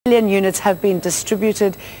million units have been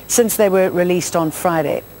distributed since they were released on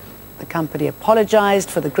Friday. The company apologized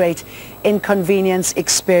for the great inconvenience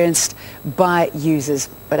experienced by users.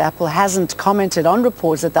 But Apple hasn't commented on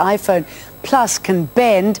reports that the iPhone Plus can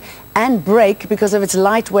bend and break because of its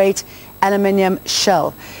lightweight aluminium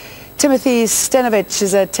shell. Timothy Stenovich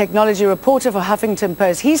is a technology reporter for Huffington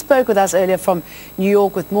Post. He spoke with us earlier from New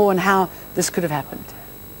York with more on how this could have happened.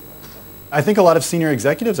 I think a lot of senior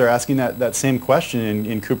executives are asking that same question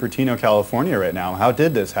in Cupertino, California right now. How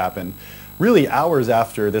did this happen? Really, hours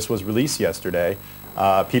after this was released yesterday,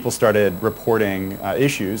 people started reporting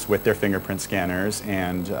issues with their fingerprint scanners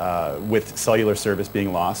and with cellular service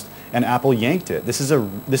being lost, and Apple yanked it. This is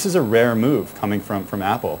a rare move coming from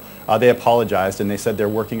Apple. They apologized and they said they're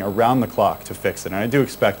working around the clock to fix it, and I do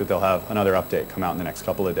expect that they'll have another update come out in the next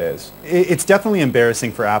couple of days. It's definitely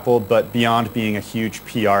embarrassing for Apple, but beyond being a huge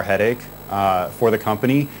PR headache for the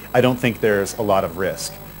company, I don't think there's a lot of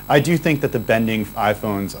risk. I do think that the bending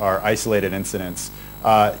iPhones are isolated incidents.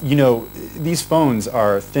 You know, these phones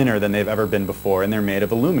are thinner than they've ever been before, and they're made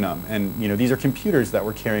of aluminum. And you know, these are computers that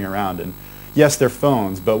we're carrying around. And yes, they're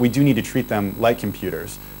phones, but we do need to treat them like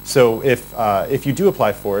computers. So if you do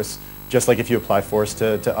apply force, just like if you apply force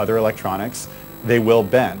to other electronics, they will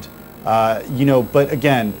bend. You know, but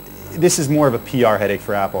again, this is more of a PR headache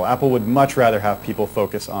for Apple. Apple would much rather have people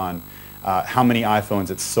focus on how many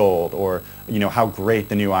iPhones it's sold, or you know, how great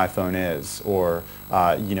the new iPhone is, or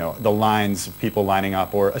you know, the lines of people lining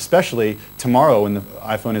up, or especially tomorrow when the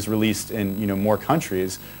iPhone is released in more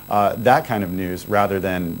countries, that kind of news, rather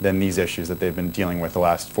than these issues that they've been dealing with the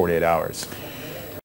last 48 hours.